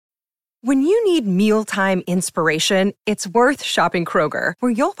When you need mealtime inspiration, it's worth shopping Kroger,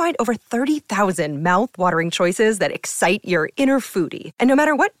 where you'll find over 30,000 mouth-watering choices that excite your inner foodie. And no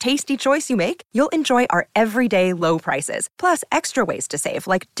matter what tasty choice you make, you'll enjoy our everyday low prices, plus extra ways to save,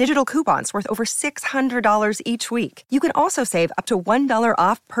 like digital coupons worth over $600 each week. You can also save up to $1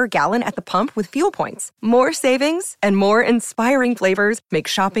 off per gallon at the pump with fuel points. More savings and more inspiring flavors make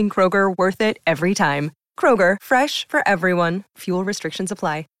shopping Kroger worth it every time. Kroger, fresh for everyone. Fuel restrictions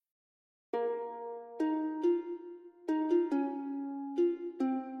apply.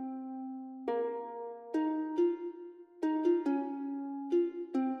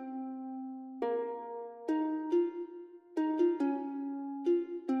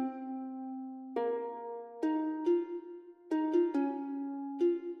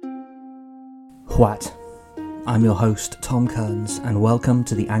 What? I'm your host, Tom Kearns, and welcome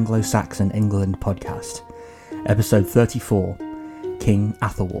to the Anglo-Saxon England podcast, episode 34, King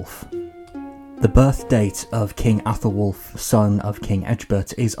Æthelwulf. The birth date of King Æthelwulf, son of King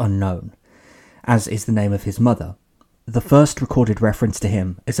Egbert, is unknown, as is the name of his mother. The first recorded reference to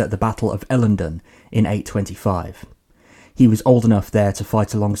him is at the Battle of Ellendun in 825. He was old enough there to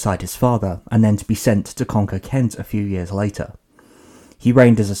fight alongside his father, and then to be sent to conquer Kent a few years later. He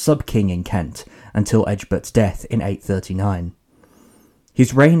reigned as a sub-king in Kent until Egbert's death in 839.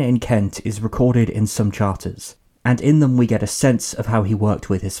 His reign in Kent is recorded in some charters, and in them we get a sense of how he worked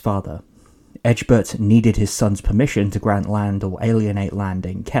with his father. Egbert needed his son's permission to grant land or alienate land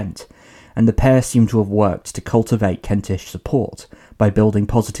in Kent, and the pair seem to have worked to cultivate Kentish support by building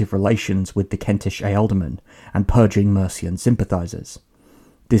positive relations with the Kentish ealdormen and purging Mercian sympathisers.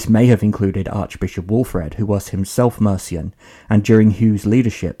 This may have included Archbishop Wulfred, who was himself Mercian, and during whose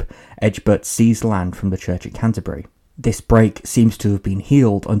leadership Egbert seized land from the Church at Canterbury. This break seems to have been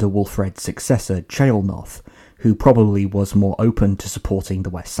healed under Wulfred's successor Ceolnoth, who probably was more open to supporting the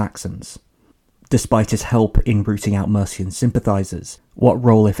West Saxons. Despite his help in rooting out Mercian sympathisers, what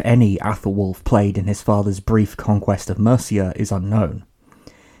role, if any, Æthelwulf played in his father's brief conquest of Mercia is unknown.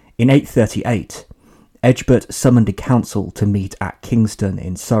 In 838, Egbert summoned a council to meet at Kingston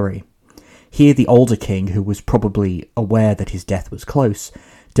in Surrey. Here the older king, who was probably aware that his death was close,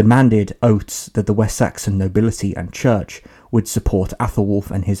 demanded oaths that the West Saxon nobility and church would support Æthelwulf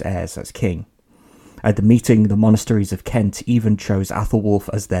and his heirs as king. At the meeting, the monasteries of Kent even chose Æthelwulf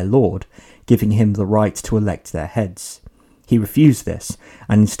as their lord, giving him the right to elect their heads. He refused this,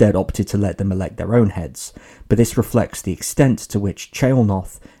 and instead opted to let them elect their own heads, but this reflects the extent to which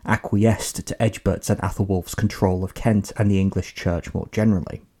Ceolnoth acquiesced to Egbert's and Æthelwulf's control of Kent and the English church more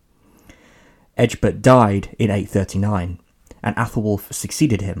generally. Egbert died in 839, and Æthelwulf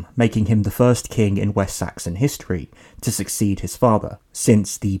succeeded him, making him the first king in West Saxon history to succeed his father,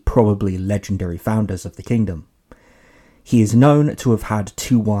 since the probably legendary founders of the kingdom. He is known to have had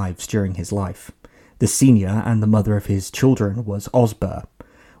two wives during his life. The senior and the mother of his children was Osburh.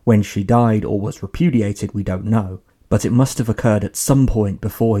 When she died or was repudiated we don't know, but it must have occurred at some point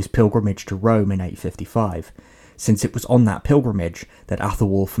before his pilgrimage to Rome in 855, since it was on that pilgrimage that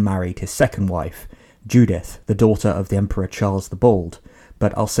Æthelwulf married his second wife, Judith, the daughter of the Emperor Charles the Bald,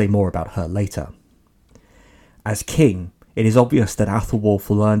 but I'll say more about her later. As king, it is obvious that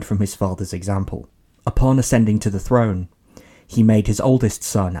Æthelwulf learned from his father's example. Upon ascending to the throne, he made his oldest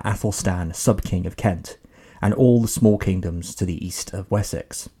son, Athelstan, sub-king of Kent, and all the small kingdoms to the east of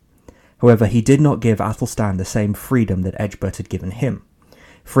Wessex. However, he did not give Athelstan the same freedom that Egbert had given him.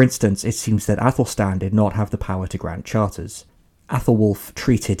 For instance, it seems that Athelstan did not have the power to grant charters. Æthelwulf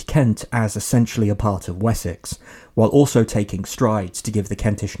treated Kent as essentially a part of Wessex, while also taking strides to give the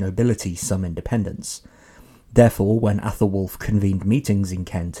Kentish nobility some independence. Therefore, when Æthelwulf convened meetings in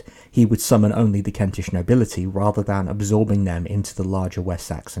Kent, he would summon only the Kentish nobility rather than absorbing them into the larger West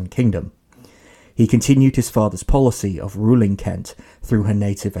Saxon kingdom. He continued his father's policy of ruling Kent through her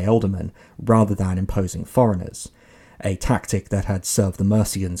native ealdormen rather than imposing foreigners, a tactic that had served the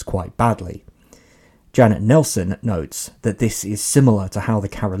Mercians quite badly. Janet Nelson notes that this is similar to how the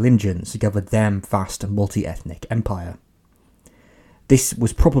Carolingians governed their vast multi-ethnic empire. This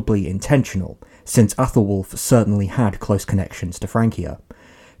was probably intentional, since Æthelwulf certainly had close connections to Francia.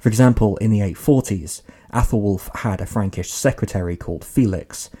 For example, in the 840s, Æthelwulf had a Frankish secretary called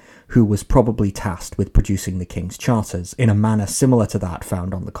Felix, who was probably tasked with producing the king's charters in a manner similar to that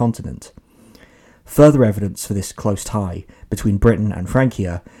found on the continent. Further evidence for this close tie between Britain and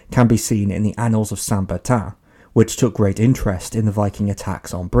Francia can be seen in the Annals of Saint-Bertin, which took great interest in the Viking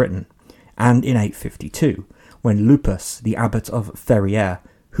attacks on Britain, and in 852, when Lupus, the abbot of Ferrières,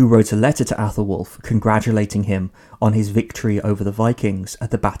 who wrote a letter to Æthelwulf congratulating him on his victory over the Vikings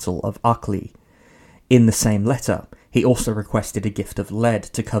at the Battle of Acqui. In the same letter, He also requested a gift of lead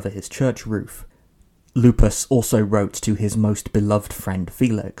to cover his church roof. Lupus also wrote to his most beloved friend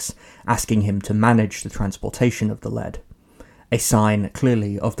Felix, asking him to manage the transportation of the lead, a sign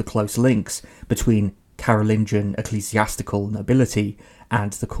clearly of the close links between Carolingian ecclesiastical nobility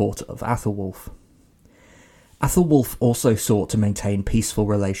and the court of Æthelwulf. Æthelwulf also sought to maintain peaceful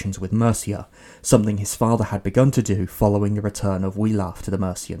relations with Mercia, something his father had begun to do following the return of Æthelwulf to the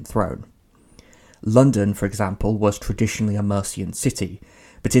Mercian throne. London, for example, was traditionally a Mercian city,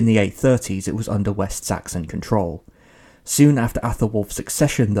 but in the 830s it was under West Saxon control. Soon after Æthelwulf's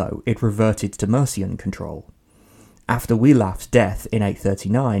accession, though, it reverted to Mercian control. After Æthelwulf's death in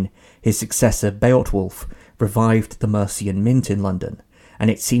 839, his successor Beowulf revived the Mercian mint in London, and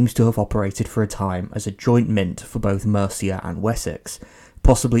it seems to have operated for a time as a joint mint for both Mercia and Wessex,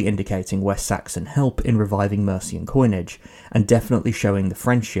 possibly indicating West Saxon help in reviving Mercian coinage, and definitely showing the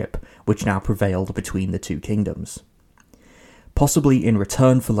friendship which now prevailed between the two kingdoms. Possibly in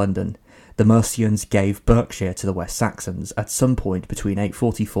return for London, the Mercians gave Berkshire to the West Saxons at some point between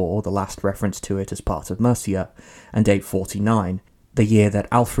 844, the last reference to it as part of Mercia, and 849, the year that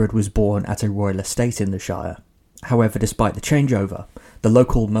Alfred was born at a royal estate in the Shire. However, despite the changeover, the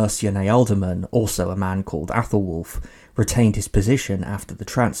local Mercian ealdorman, also a man called Æthelwulf, retained his position after the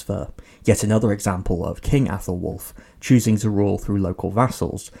transfer, yet another example of King Æthelwulf choosing to rule through local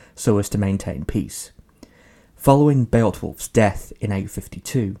vassals so as to maintain peace. Following Beowulf's death in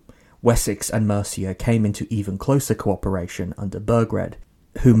 852, Wessex and Mercia came into even closer cooperation under Burgred,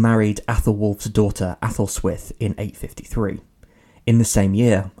 who married Æthelwulf's daughter Æthelswith in 853. In the same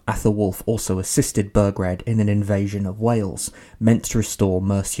year, Æthelwulf also assisted Burgred in an invasion of Wales, meant to restore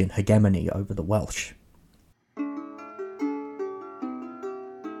Mercian hegemony over the Welsh.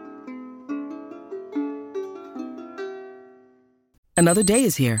 Another day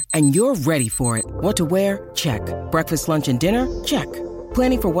is here, and you're ready for it. What to wear? Check. Breakfast, lunch, and dinner? Check.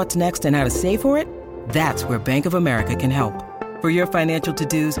 Planning for what's next and how to save for it? That's where Bank of America can help. For your financial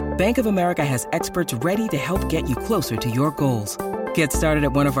to-dos, Bank of America has experts ready to help get you closer to your goals. Get started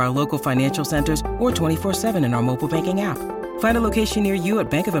at one of our local financial centers or 24/7 in our mobile banking app. Find a location near you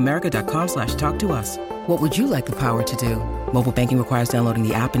at bankofamerica.com/talktous. What would you like the power to do? Mobile banking requires downloading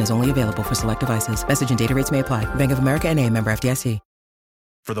the app and is only available for select devices. Message and data rates may apply. Bank of America N.A., member FDIC.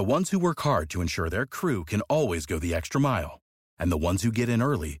 For the ones who work hard to ensure their crew can always go the extra mile, and the ones who get in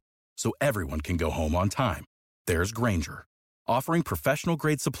early so everyone can go home on time, there's Grainger, offering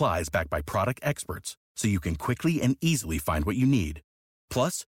professional-grade supplies backed by product experts so you can quickly and easily find what you need.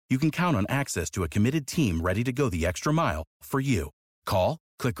 Plus, you can count on access to a committed team ready to go the extra mile for you. Call,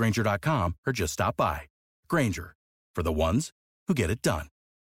 click Grainger.com, or just stop by. Grainger, for the ones who get it done.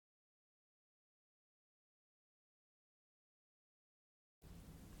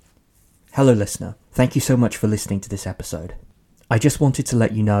 Hello listener, thank you so much for listening to this episode. I just wanted to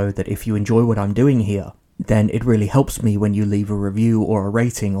let you know that if you enjoy what I'm doing here, then it really helps me when you leave a review or a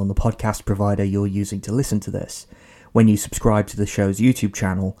rating on the podcast provider you're using to listen to this, when you subscribe to the show's YouTube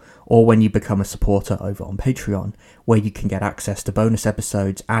channel, or when you become a supporter over on Patreon, where you can get access to bonus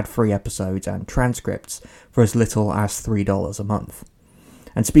episodes, ad-free episodes, and transcripts for as little as $3 a month.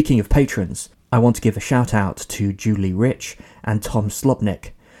 And speaking of patrons, I want to give a shout out to Julie Rich and Tom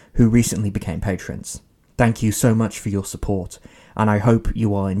Slobnick, who recently became patrons. Thank you so much for your support, and I hope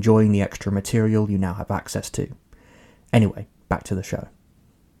you are enjoying the extra material you now have access to. Anyway, back to the show.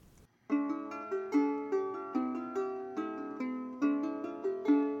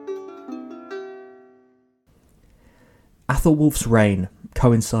 Æthelwulf's reign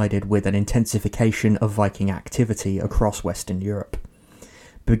coincided with an intensification of Viking activity across Western Europe.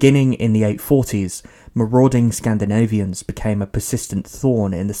 Beginning in the 840s, marauding Scandinavians became a persistent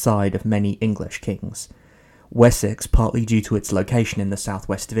thorn in the side of many English kings. Wessex, partly due to its location in the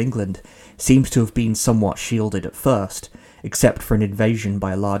southwest of England, seems to have been somewhat shielded at first, except for an invasion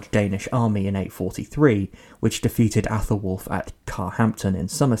by a large Danish army in 843, which defeated Æthelwulf at Carhampton in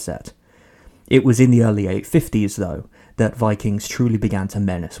Somerset. It was in the early 850s, though, that Vikings truly began to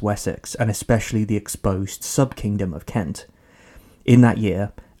menace Wessex, and especially the exposed sub-kingdom of Kent. In that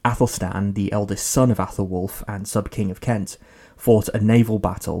year, Athelstan, the eldest son of Æthelwulf and sub-king of Kent, fought a naval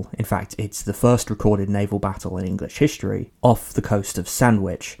battle, in fact it's the first recorded naval battle in English history, off the coast of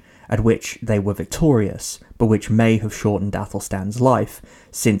Sandwich, at which they were victorious, but which may have shortened Athelstan's life,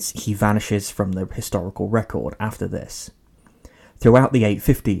 since he vanishes from the historical record after this. Throughout the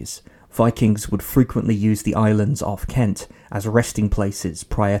 850s, Vikings would frequently use the islands off Kent as resting places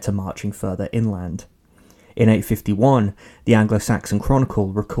prior to marching further inland. In 851, the Anglo-Saxon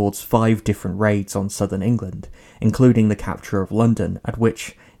Chronicle records 5 different raids on southern England, including the capture of London, at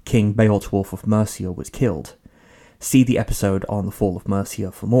which King Beowulf of Mercia was killed. See the episode on the fall of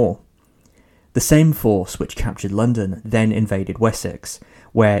Mercia for more. The same force which captured London then invaded Wessex,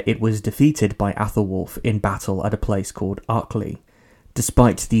 where it was defeated by Æthelwulf in battle at a place called Arkley.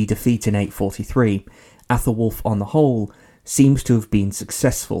 Despite the defeat in 843, Æthelwulf on the whole seems to have been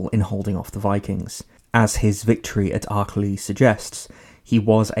successful in holding off the Vikings. As his victory at Arkley suggests, he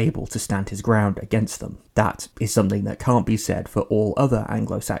was able to stand his ground against them. That is something that can't be said for all other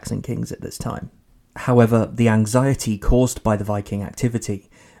Anglo-Saxon kings at this time. However, the anxiety caused by the Viking activity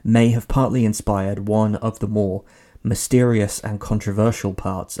may have partly inspired one of the more mysterious and controversial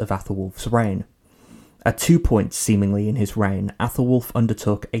parts of Æthelwulf's reign. At 2 points seemingly in his reign, Æthelwulf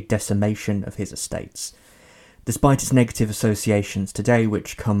undertook a decimation of his estates. Despite its negative associations today,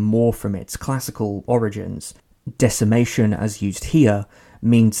 which come more from its classical origins, decimation as used here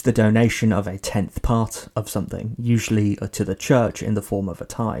means the donation of a 10th part of something, usually to the church in the form of a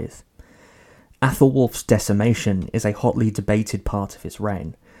tithe. Æthelwulf's decimation is a hotly debated part of his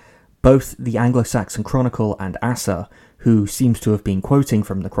reign. Both the Anglo-Saxon Chronicle and Asser, who seems to have been quoting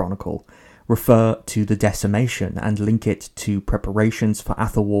from the Chronicle, refer to the decimation and link it to preparations for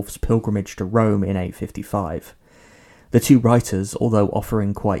Æthelwulf's pilgrimage to Rome in 855. The two writers, although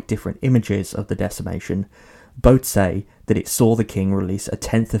offering quite different images of the decimation, both say that it saw the king release a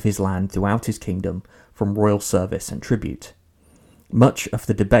 10th of his land throughout his kingdom from royal service and tribute. Much of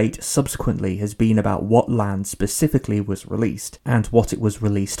the debate subsequently has been about what land specifically was released, and what it was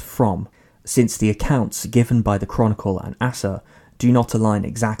released from, since the accounts given by the Chronicle and Asser do not align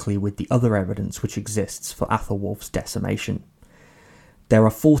exactly with the other evidence which exists for Æthelwulf's decimation. There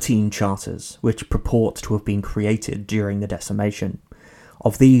are 14 charters which purport to have been created during the decimation.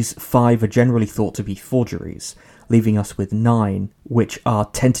 Of these, 5 are generally thought to be forgeries, leaving us with 9 which are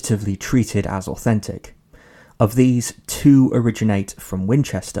tentatively treated as authentic. Of these, 2 originate from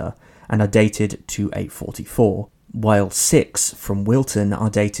Winchester and are dated to 844, while 6 from Wilton are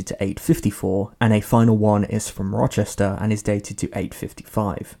dated to 854, and a final one is from Rochester and is dated to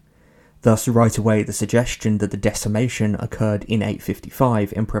 855. Thus, right away, the suggestion that the decimation occurred in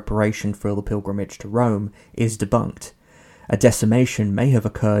 855 in preparation for the pilgrimage to Rome is debunked. A decimation may have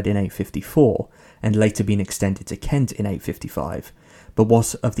occurred in 854 and later been extended to Kent in 855, but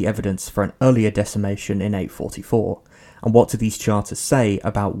what of the evidence for an earlier decimation in 844, and what do these charters say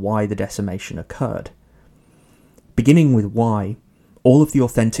about why the decimation occurred? Beginning with why, all of the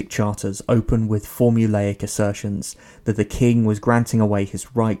authentic charters open with formulaic assertions that the king was granting away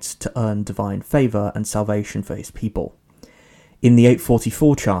his rights to earn divine favour and salvation for his people. In the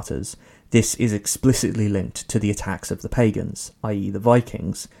 844 charters, this is explicitly linked to the attacks of the pagans, i.e. the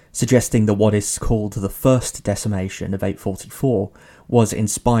Vikings, suggesting that what is called the first decimation of 844 was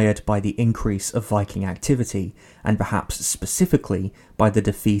inspired by the increase of Viking activity, and perhaps specifically by the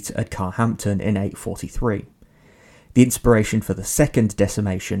defeat at Carhampton in 843. The inspiration for the second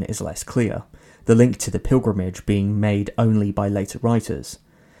decimation is less clear, the link to the pilgrimage being made only by later writers.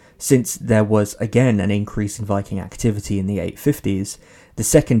 Since there was again an increase in Viking activity in the 850s, the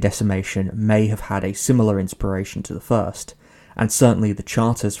second decimation may have had a similar inspiration to the first, and certainly the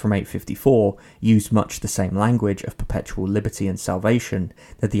charters from 854 use much the same language of perpetual liberty and salvation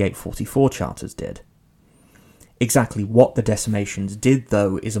that the 844 charters did. Exactly what the decimations did,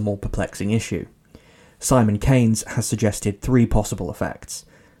 though, is a more perplexing issue. Simon Keynes has suggested 3 possible effects.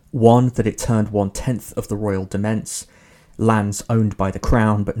 One, that it turned 1/10 of the royal demesnes, lands owned by the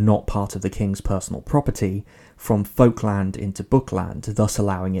crown but not part of the king's personal property, from folkland into bookland, thus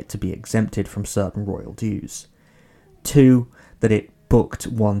allowing it to be exempted from certain royal dues. 2, that it booked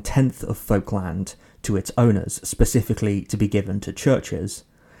 1/10 of folkland to its owners, specifically to be given to churches.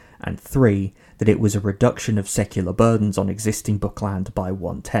 And 3, that it was a reduction of secular burdens on existing bookland by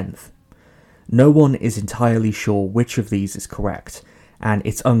 1/10. No one is entirely sure which of these is correct, and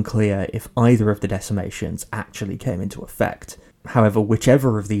it's unclear if either of the decimations actually came into effect. However,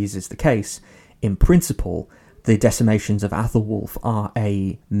 whichever of these is the case, in principle, the decimations of Æthelwulf are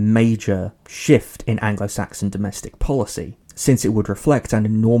a major shift in Anglo-Saxon domestic policy, since it would reflect an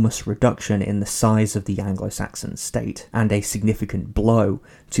enormous reduction in the size of the Anglo-Saxon state, and a significant blow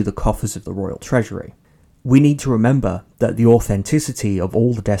to the coffers of the royal treasury. We need to remember that the authenticity of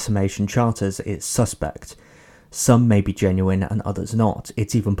all the decimation charters is suspect. Some may be genuine and others not.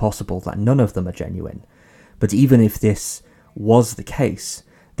 It's even possible that none of them are genuine. But even if this was the case,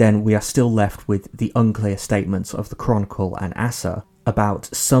 then we are still left with the unclear statements of the Chronicle and Asser about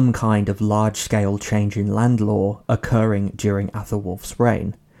some kind of large-scale change in land law occurring during Æthelwulf's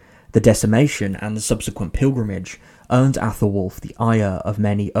reign. The decimation and the subsequent pilgrimage earned Æthelwulf the ire of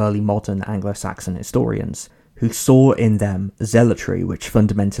many early modern Anglo-Saxon historians, who saw in them zealotry which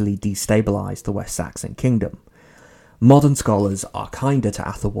fundamentally destabilised the West Saxon kingdom. Modern scholars are kinder to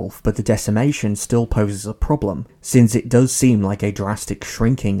Æthelwulf, but the decimation still poses a problem, since it does seem like a drastic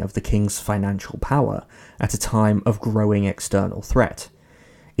shrinking of the king's financial power at a time of growing external threat.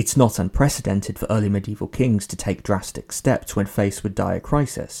 It's not unprecedented for early medieval kings to take drastic steps when faced with dire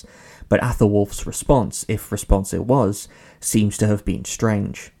crisis, but Æthelwulf's response, if response it was, seems to have been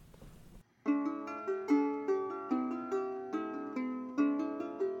strange.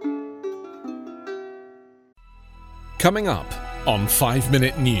 Coming up on 5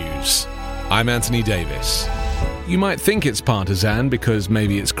 Minute News, I'm Anthony Davis. You might think it's partisan because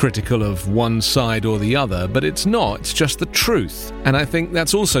maybe it's critical of one side or the other, but it's not, it's just the truth. And I think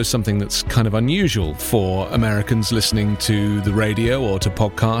that's also something that's kind of unusual for Americans listening to the radio or to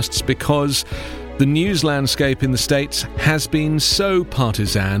podcasts, because the news landscape in the States has been so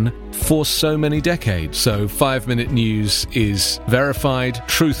partisan for so many decades. So 5 Minute News is verified,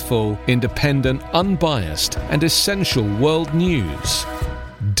 truthful, independent, unbiased, and essential world news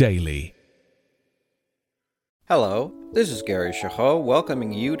daily. Hello, this is Gary Chahot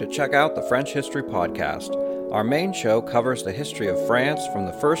welcoming you to check out the French History Podcast. Our main show covers the history of France from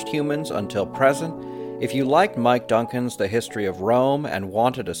the first humans until present. If you liked Mike Duncan's The History of Rome and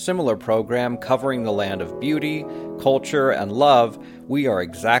wanted a similar program covering the land of beauty, culture, and love, we are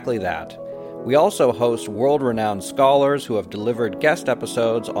exactly that. We also host world-renowned scholars who have delivered guest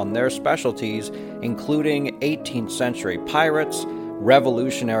episodes on their specialties, including 18th century pirates,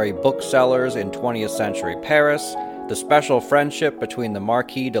 revolutionary booksellers in 20th century Paris, the special friendship between the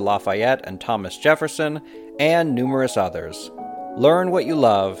Marquis de Lafayette and Thomas Jefferson, and numerous others. Learn what you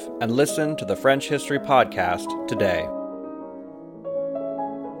love and listen to the French History Podcast today.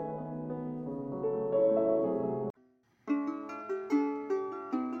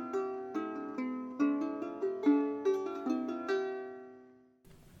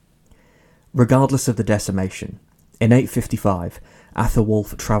 Regardless of the decimation, in 855,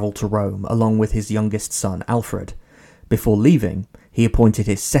 Æthelwulf travelled to Rome along with his youngest son Alfred. Before leaving, he appointed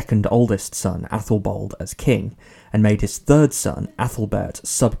his second oldest son Athelbald as king, and made his third son Athelbert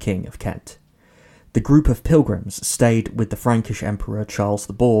sub-king of Kent. The group of pilgrims stayed with the Frankish Emperor Charles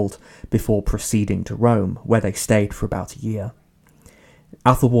the Bald before proceeding to Rome, where they stayed for about a year.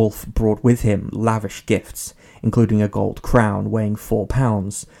 Æthelwulf brought with him lavish gifts, including a gold crown weighing 4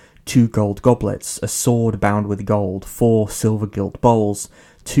 pounds, 2 gold goblets, a sword bound with gold, 4 silver gilt bowls,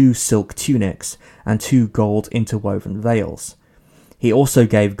 2 silk tunics, and 2 gold interwoven veils. He also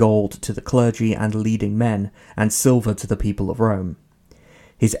gave gold to the clergy and leading men, and silver to the people of Rome.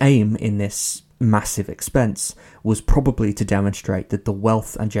 His aim in this massive expense was probably to demonstrate that the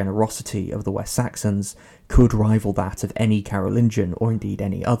wealth and generosity of the West Saxons could rival that of any Carolingian or indeed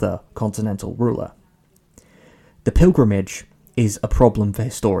any other continental ruler. The pilgrimage is a problem for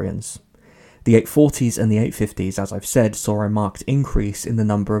historians. The 840s and the 850s, as I've said, saw a marked increase in the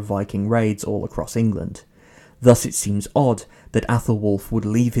number of Viking raids all across England. Thus it seems odd that Æthelwulf would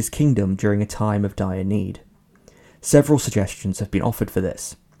leave his kingdom during a time of dire need. Several suggestions have been offered for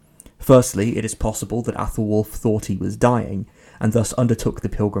this. Firstly, it is possible that Æthelwulf thought he was dying, and thus undertook the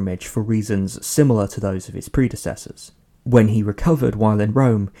pilgrimage for reasons similar to those of his predecessors. When he recovered while in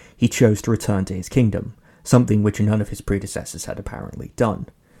Rome, he chose to return to his kingdom, something which none of his predecessors had apparently done.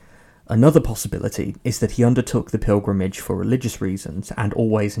 Another possibility is that he undertook the pilgrimage for religious reasons and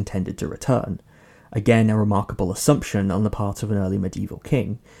always intended to return. Again, a remarkable assumption on the part of an early medieval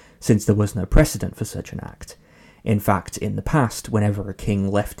king, since there was no precedent for such an act. In fact, in the past, whenever a king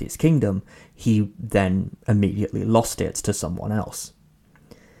left his kingdom, he then immediately lost it to someone else.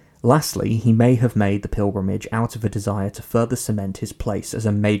 Lastly, he may have made the pilgrimage out of a desire to further cement his place as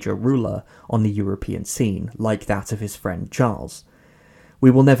a major ruler on the European scene, like that of his friend Charles.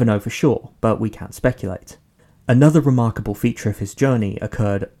 We will never know for sure, but we can speculate. Another remarkable feature of his journey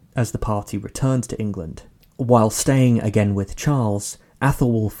occurred as the party returned to England. While staying again with Charles,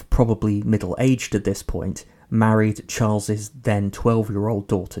 Æthelwulf, probably middle-aged at this point, married Charles's then 12-year-old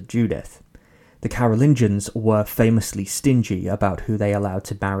daughter Judith. The Carolingians were famously stingy about who they allowed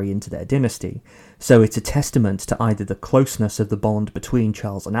to marry into their dynasty, so it's a testament to either the closeness of the bond between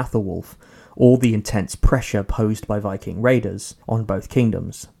Charles and Æthelwulf, or the intense pressure posed by Viking raiders on both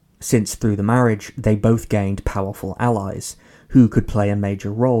kingdoms, since through the marriage they both gained powerful allies, who could play a major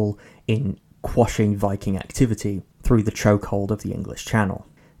role in quashing Viking activity through the chokehold of the English Channel.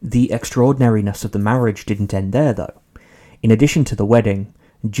 The extraordinariness of the marriage didn't end there, though. In addition to the wedding,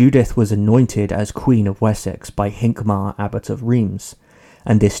 Judith was anointed as Queen of Wessex by Hincmar, Abbot of Reims,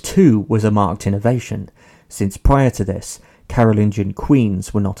 and this too was a marked innovation, since prior to this, Carolingian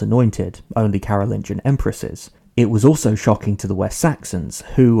queens were not anointed, only Carolingian empresses. It was also shocking to the West Saxons,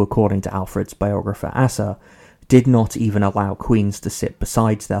 who, according to Alfred's biographer Asser, did not even allow queens to sit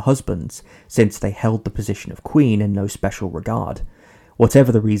beside their husbands, since they held the position of queen in no special regard.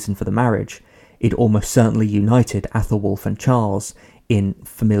 Whatever the reason for the marriage, it almost certainly united Æthelwulf and Charles in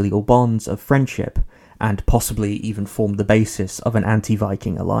familial bonds of friendship, and possibly even formed the basis of an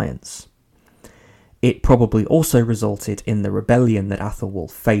anti-Viking alliance. It probably also resulted in the rebellion that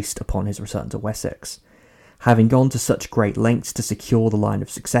Æthelwulf faced upon his return to Wessex. Having gone to such great lengths to secure the line of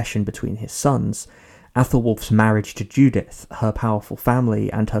succession between his sons, Æthelwulf's marriage to Judith, her powerful family,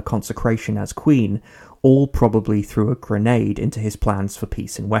 and her consecration as queen all probably threw a grenade into his plans for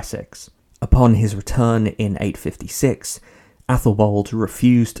peace in Wessex. Upon his return in 856, Æthelwold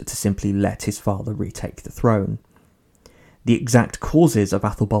refused to simply let his father retake the throne. The exact causes of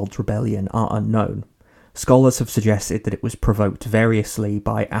Æthelwold's rebellion are unknown. Scholars have suggested that it was provoked variously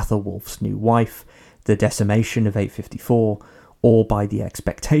by Æthelwulf's new wife, the decimation of 854, or by the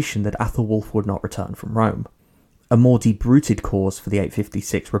expectation that Æthelwulf would not return from Rome. A more deep-rooted cause for the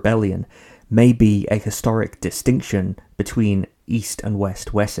 856 rebellion may be a historic distinction between East and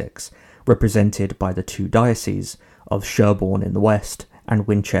West Wessex, represented by the two dioceses of Sherborne in the west and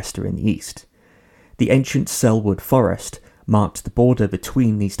Winchester in the east. The ancient Selwood forest marked the border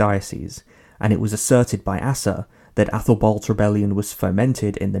between these dioceses, and it was asserted by Asser that Æthelwold's rebellion was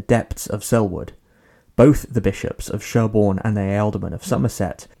fomented in the depths of Selwood. Both the bishops of Sherborne and the ealdormen of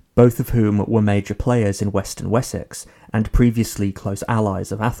Somerset, both of whom were major players in western Wessex and previously close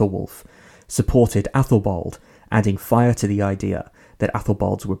allies of Æthelwulf, supported Æthelwold, adding fire to the idea that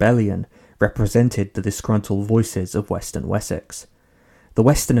Æthelwold's rebellion represented the disgruntled voices of western Wessex. The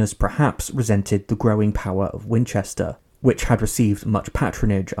Westerners perhaps resented the growing power of Winchester, which had received much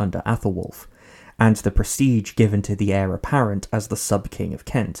patronage under Æthelwulf, and the prestige given to the heir apparent as the sub-king of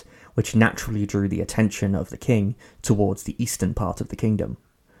Kent, which naturally drew the attention of the king towards the eastern part of the kingdom.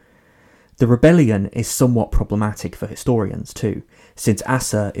 The rebellion is somewhat problematic for historians too, since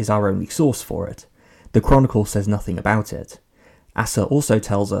Asser is our only source for it. The Chronicle says nothing about it. Asser also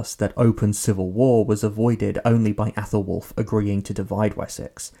tells us that open civil war was avoided only by Æthelwulf agreeing to divide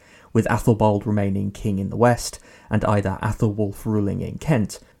Wessex, with Æthelwold remaining king in the west, and either Æthelwulf ruling in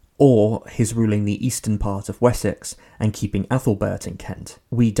Kent, or his ruling the eastern part of Wessex and keeping Æthelbert in Kent.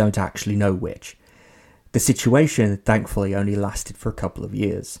 We don't actually know which. The situation thankfully only lasted for a couple of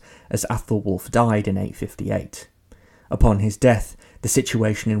years, as Æthelwulf died in 858. Upon his death, the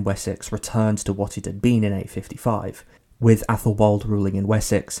situation in Wessex returned to what it had been in 855, with Æthelwold ruling in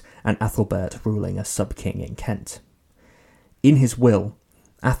Wessex and Æthelbert ruling as sub-king in Kent. In his will,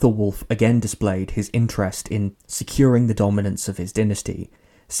 Æthelwulf again displayed his interest in securing the dominance of his dynasty,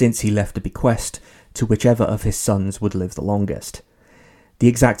 since he left a bequest to whichever of his sons would live the longest. The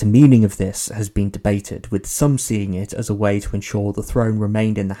exact meaning of this has been debated, with some seeing it as a way to ensure the throne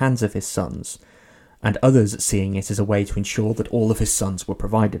remained in the hands of his sons, and others seeing it as a way to ensure that all of his sons were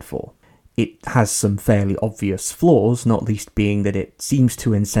provided for. It has some fairly obvious flaws, not least being that it seems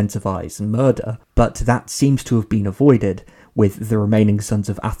to incentivize murder, but that seems to have been avoided, with the remaining sons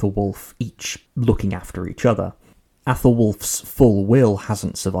of Æthelwulf each looking after each other. Æthelwulf's full will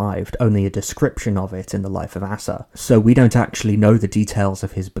hasn't survived, only a description of it in the life of Asser, so we don't actually know the details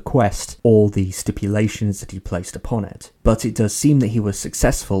of his bequest or the stipulations that he placed upon it, but it does seem that he was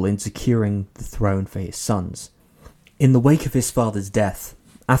successful in securing the throne for his sons. In the wake of his father's death,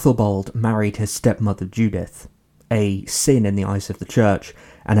 Æthelwold married his stepmother Judith, a sin in the eyes of the church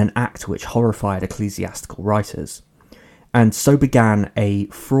and an act which horrified ecclesiastical writers. And so began a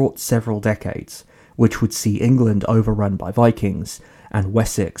fraught several decades, which would see England overrun by Vikings and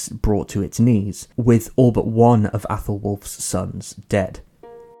Wessex brought to its knees, with all but one of Æthelwulf's sons dead.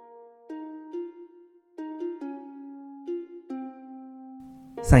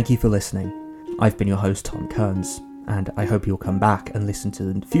 Thank you for listening. I've been your host, Tom Kearns, and I hope you'll come back and listen to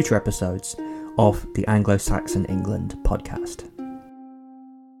the future episodes of the Anglo-Saxon England podcast.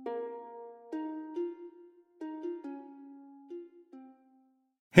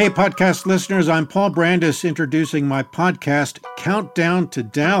 Hey, podcast listeners, I'm Paul Brandis introducing my podcast, Countdown to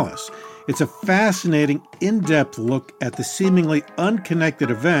Dallas. It's a fascinating, in-depth look at the seemingly unconnected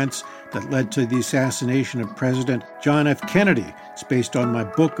events that led to the assassination of President John F. Kennedy. It's based on my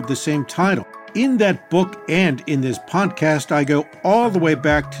book of the same title. In that book and in this podcast, I go all the way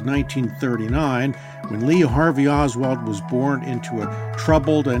back to 1939, when Lee Harvey Oswald was born into a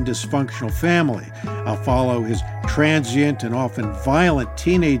troubled and dysfunctional family. I'll follow his transient and often violent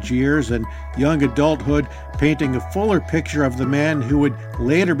teenage years and young adulthood, painting a fuller picture of the man who would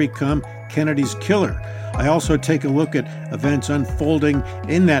later become Kennedy's killer. I also take a look at events unfolding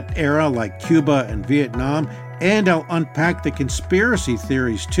in that era like Cuba and Vietnam, And I'll unpack the conspiracy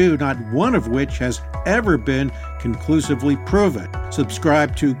theories too, not one of which has ever been conclusively proven.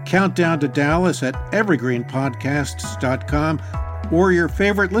 Subscribe to Countdown to Dallas at evergreenpodcasts.com or your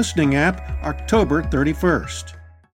favorite listening app, October 31st.